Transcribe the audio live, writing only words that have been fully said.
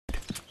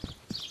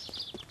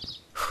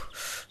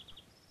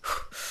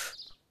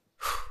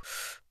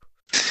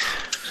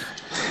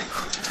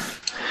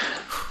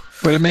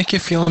Would it make you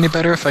feel any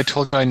better if I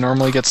told you I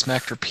normally get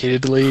smacked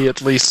repeatedly,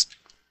 at least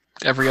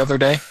every other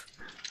day?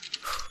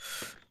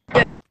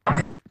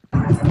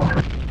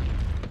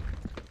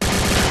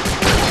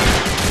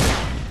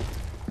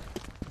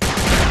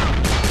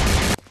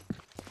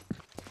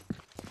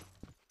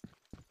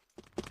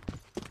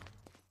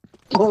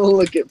 Oh,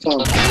 look at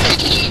Pump.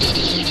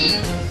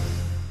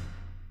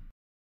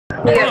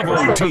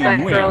 Bravo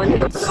team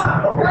wins.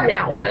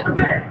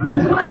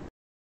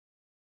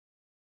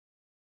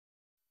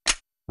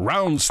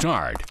 Round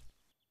start.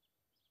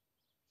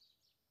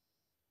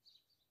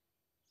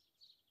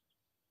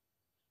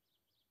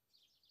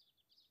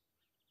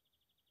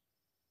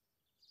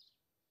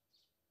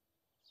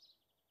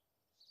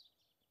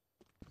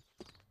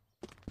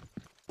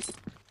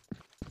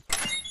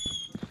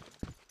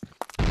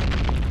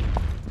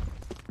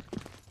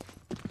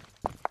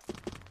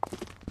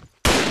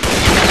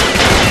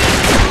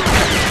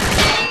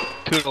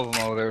 Two of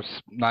them over there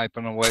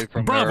sniping away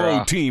from Bravo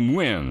their, team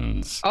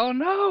wins. Oh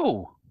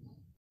no!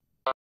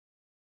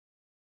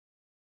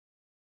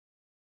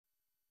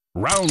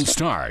 Round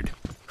start.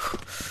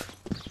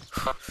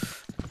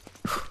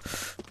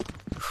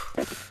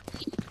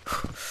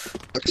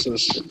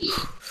 Texas.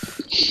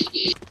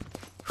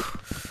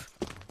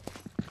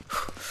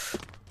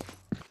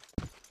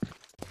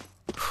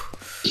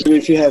 And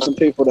if you have some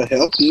people to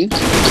help you,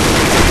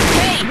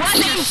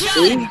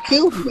 see, you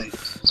killed me.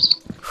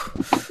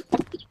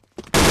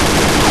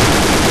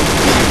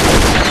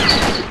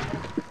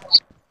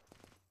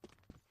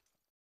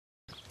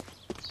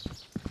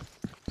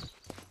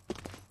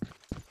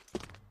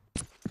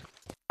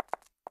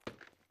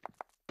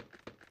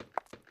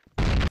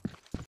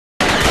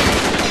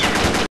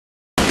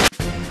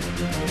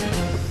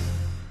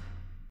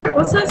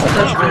 What's that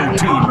supposed Bravo to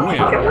team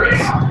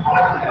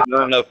wins.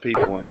 Not enough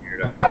people in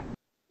here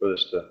for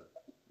this to,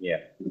 yeah.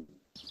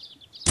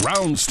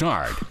 Round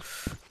start.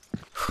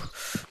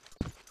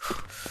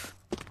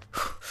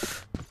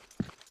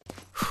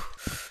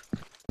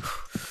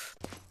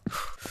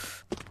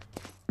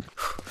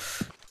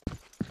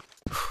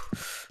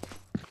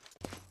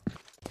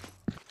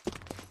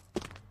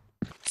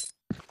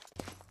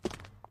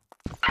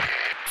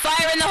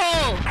 Fire in the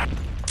hole!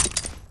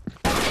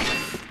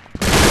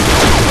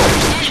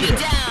 Enemy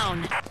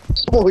down!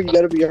 Oh, you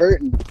gotta be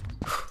hurting.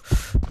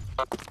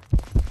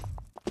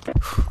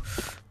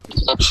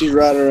 She's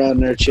right around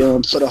there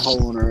chilling. Put a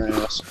hole in her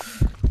ass.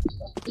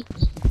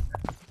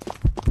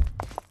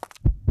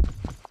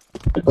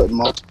 Put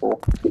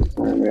multiple.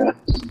 There we go.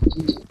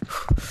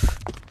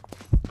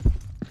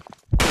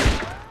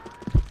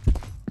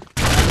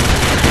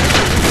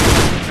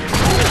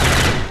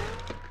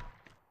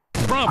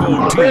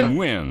 Bravo team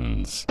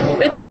wins.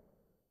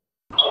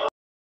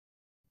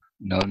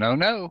 No, no,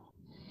 no.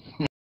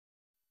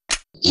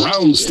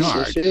 Round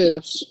start.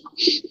 Yes,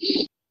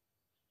 yes.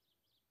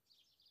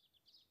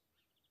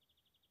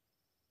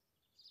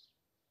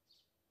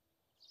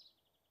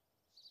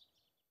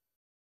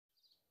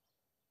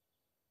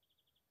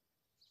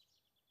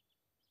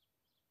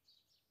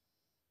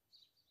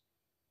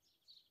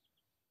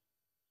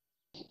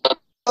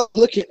 Oh,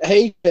 look at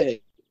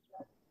AJ.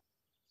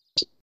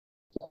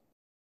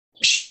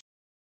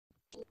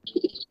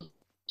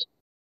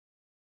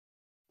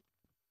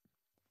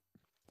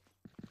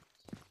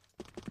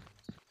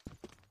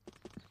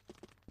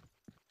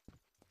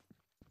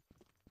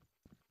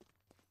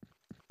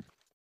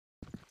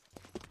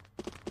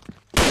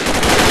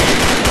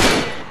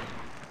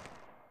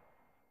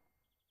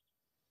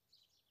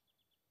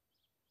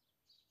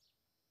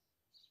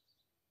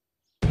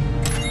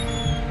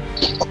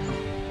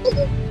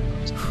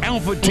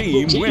 Alpha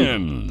team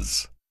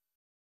wins.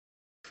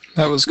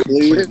 That was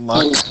complete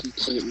luck.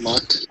 Complete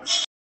luck.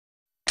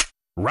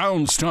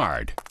 Round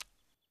start.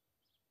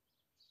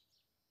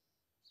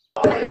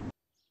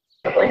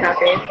 Really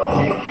happy.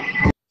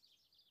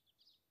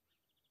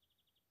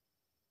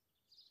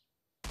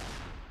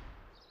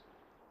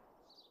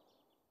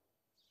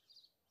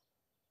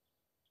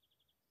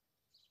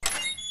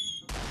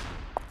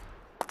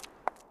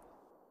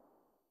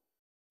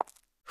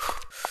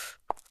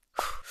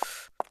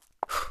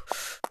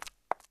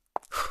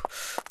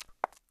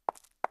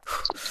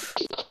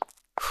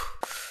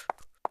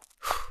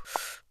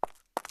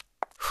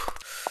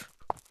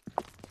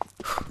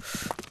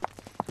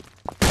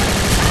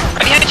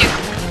 Behind you!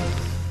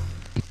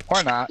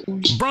 Or not.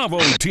 Bravo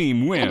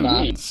team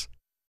wins.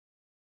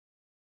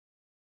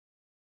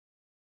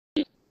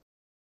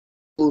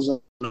 Who's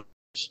on?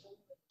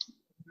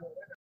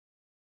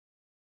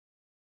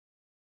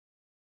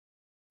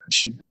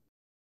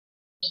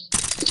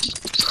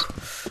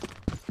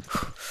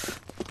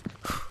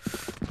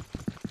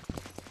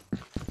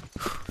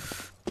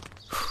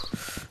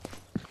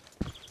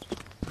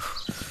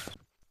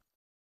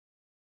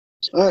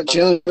 All right,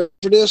 challenge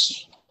for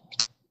this.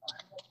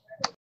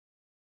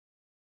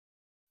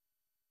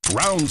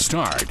 Round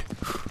start.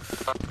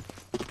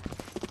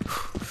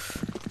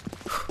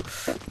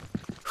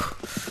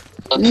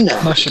 No,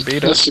 That should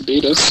beat us.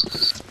 beat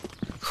us.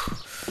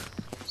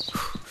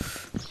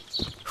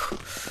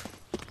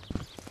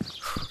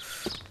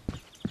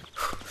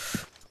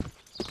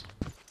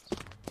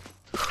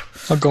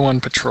 I'll go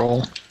on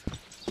patrol.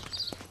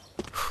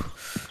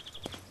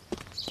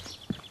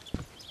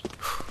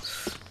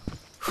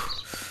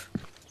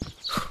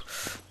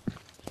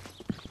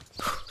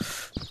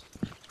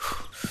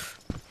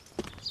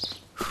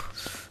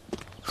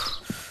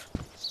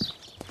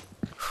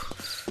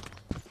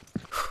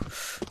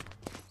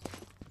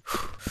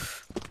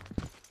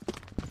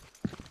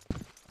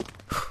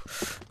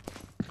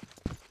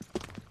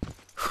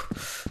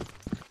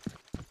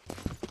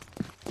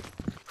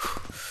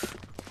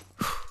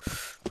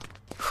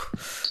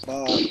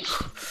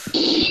 Box.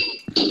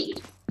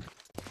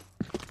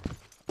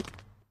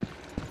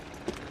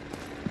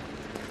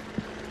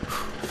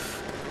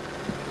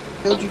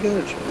 How'd you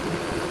go, John?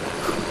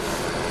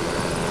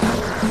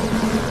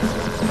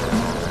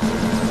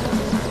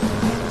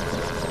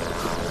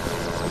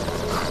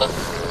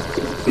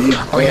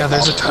 Oh yeah,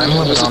 there's a time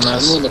limit on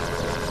this.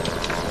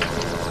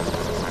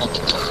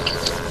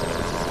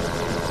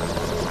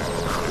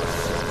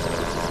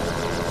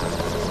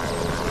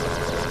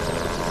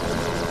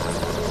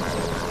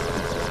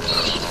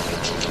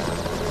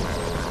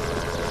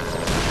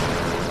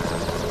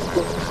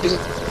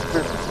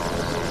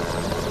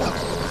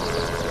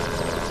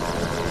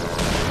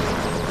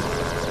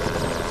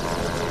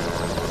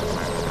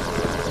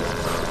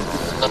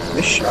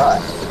 Nice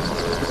shot.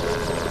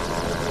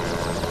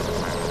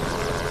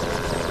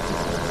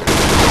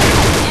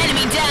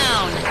 Enemy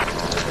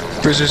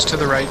down. Bruisers to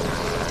the right.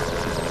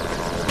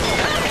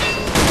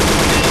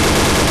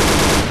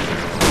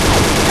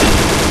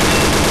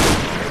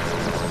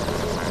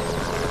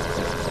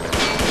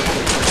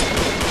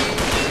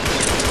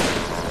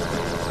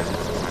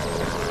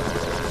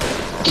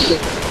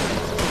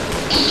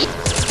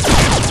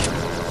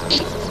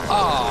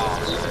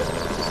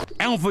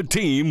 Alpha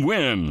Team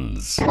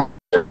wins.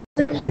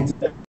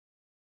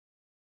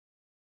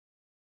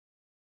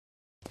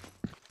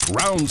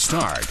 Round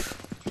start.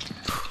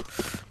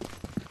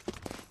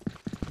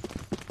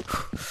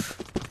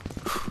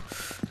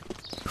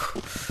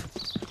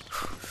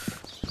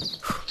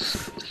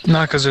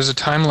 Not because there's a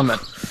time limit.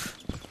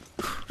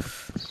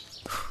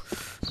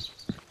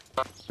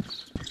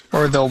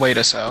 Or they'll wait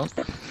us out.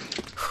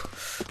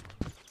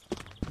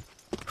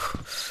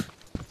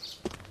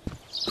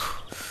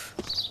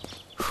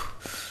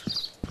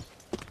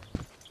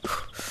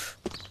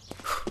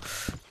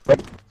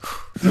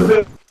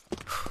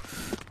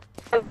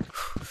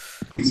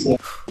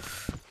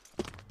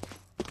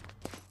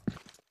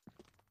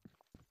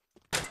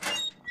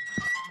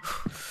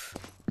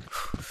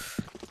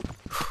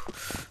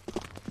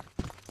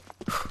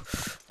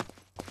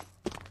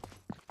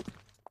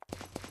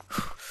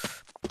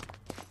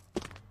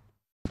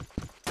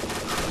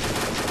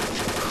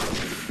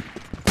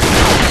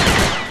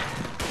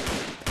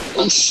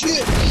 Oh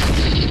shit!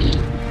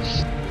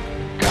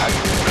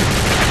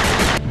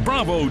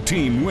 Bravo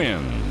Team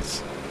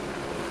wins.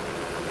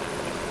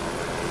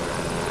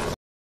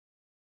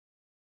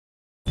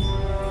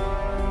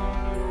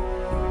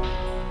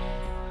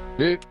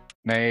 Dude,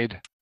 nade.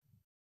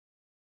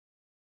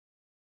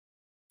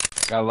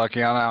 Got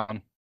lucky on that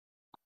one.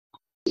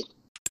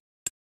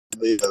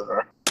 Leave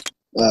over.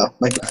 Oh,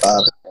 make it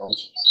 5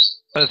 rounds.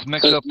 Let's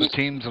mix up the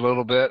teams a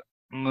little bit.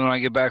 And when I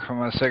get back from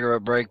my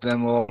cigarette break,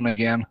 then we'll open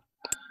again.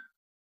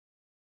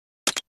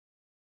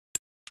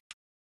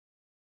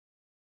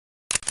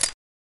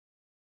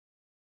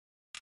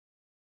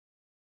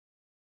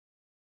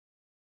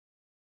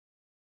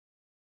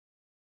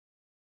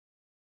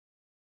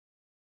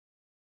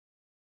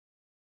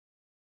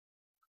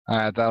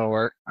 Alright, that'll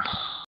work.